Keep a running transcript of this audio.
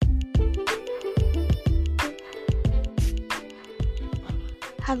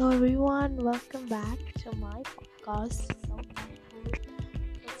Hello everyone, welcome back to my podcast. So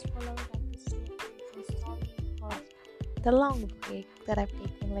first of all, I would like to say I'm so sorry for the long break that I've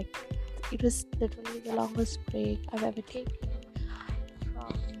taken. It was literally the longest break I've ever taken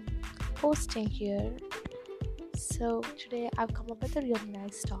from posting here. So today I've come up with a really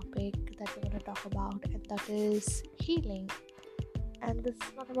nice topic that we're going to talk about, and that is healing. And this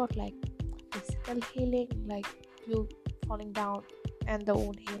is not about physical healing, like you falling down and the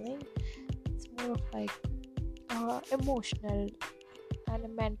wound healing. It's more of emotional and a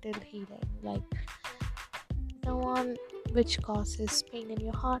mental healing, like the one which causes pain in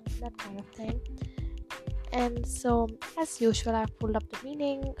your heart, that kind of thing. And so, as usual, I've pulled up the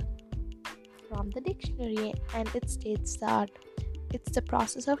meaning from the dictionary, and it states that it's the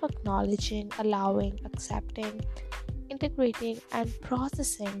process of acknowledging, allowing, accepting, integrating, and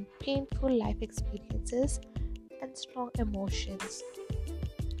processing painful life experiences and strong emotions.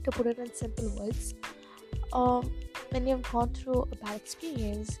 To put it in simple words, when you've gone through a bad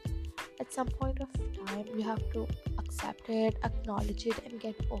experience, at some point of time you have to accept it, acknowledge it, and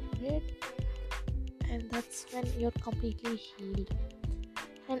get over it, and that's when you're completely healed.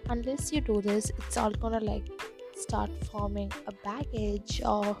 And unless you do this, it's all gonna start forming a baggage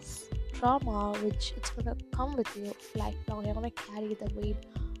of trauma, which it's gonna come with you lifelong. You're gonna carry the weight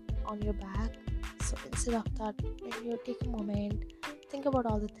on your back. So instead of that, when you take a moment, think about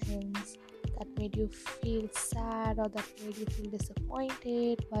all the things that made you feel sad or that made you feel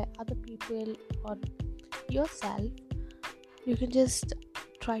disappointed by other people or yourself. You can just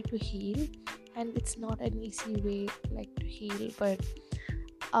try to heal, and it's not an easy way to heal, but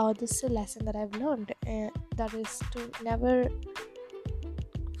this is a lesson that I've learned, that is to never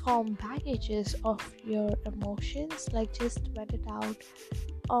form baggages of your emotions. Just vent it out,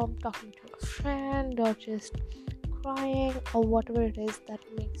 talking to a friend, or just crying, or whatever it is that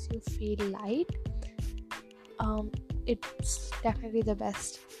makes you feel light. It's definitely the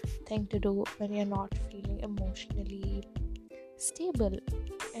best thing to do when you're not feeling emotionally stable.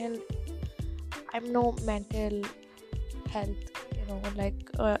 And I'm no mental health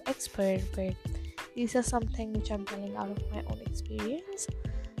expert, but these are something which I'm telling out of my own experience.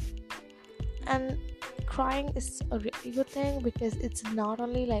 And crying is a really good thing, because it's not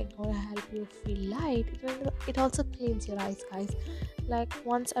only going to help you feel light, it also cleans your eyes, guys.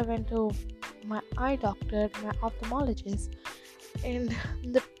 Once I went to my eye doctor, my ophthalmologist, and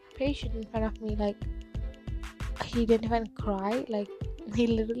the patient in front of me, he didn't even cry. He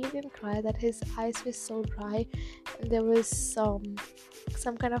literally didn't cry, that his eyes were so dry, and there was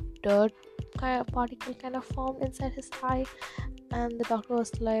some kind of dirt particle kind of formed inside his eye. And the doctor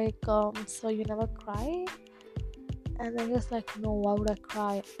was like, so you never cry? And then he was like, no, why would I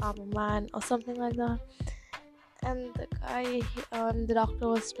cry? I'm a man, or something like that. And the doctor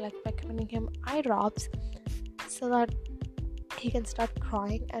was recommending him eye drops so that he can start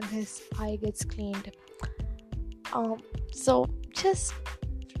crying and his eye gets cleaned. So just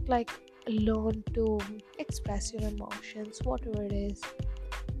learn to express your emotions, whatever it is.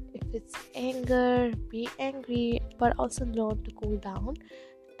 If it's anger, be angry, but also learn to cool down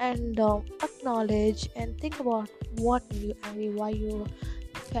and acknowledge and think about what made you angry, why you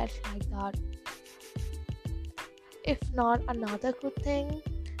felt like that. If not, another good thing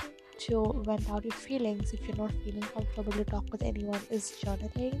to vent out your feelings if you're not feeling comfortable to talk with anyone is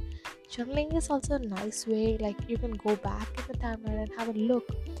journaling. Journaling is also a nice way, you can go back in the timeline and have a look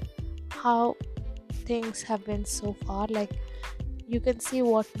how things have been so far. You can see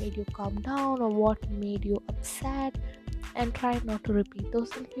what made you calm down or what made you upset, and try not to repeat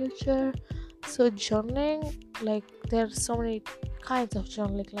those in future. So journaling, there's so many kinds of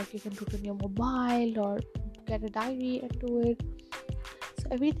journaling. You can do it on your mobile or get a diary and do it. So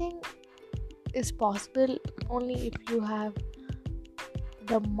everything is possible only if you have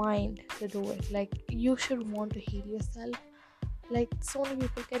the mind to do it. You should want to heal yourself. So many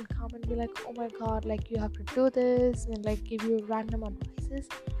people can come and be like, oh my god, you have to do this, and give you random advices,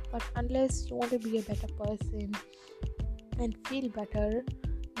 but unless you want to be a better person and feel better,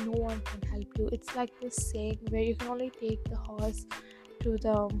 no one can help you. It's like this saying where you can only take the horse to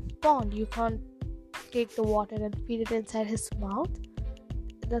the pond, you can't take the water and feed it inside his mouth.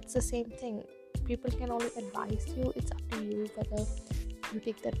 That's the same thing. People can only advise you. It's up to you whether you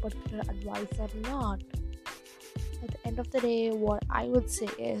take that particular advice or not. At the end of the day, what I would say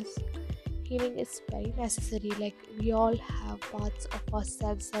is healing is very necessary. We all have parts of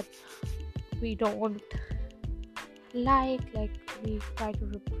ourselves that we don't we try to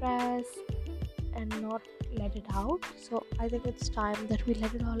repress and not let it out. So I think it's time that we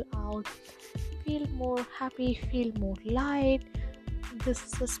let it all out, feel more happy, feel more light, this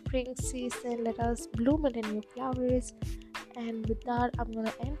is a spring season. Let us bloom into new flowers. And with that, I'm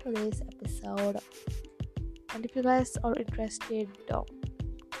gonna end today's episode. And if you guys are interested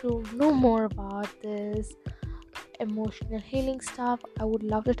to know more about this emotional healing stuff, I would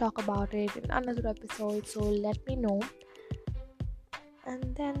love to talk about it in another episode. So let me know.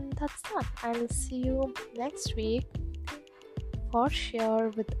 And then that's that. I'll see you next week for sure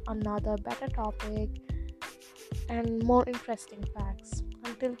with another better topic and more interesting facts.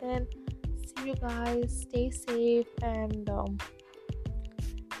 Until then, see you guys. Stay safe and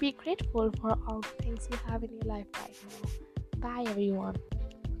be grateful for all the things you have in your life right now. Bye, everyone.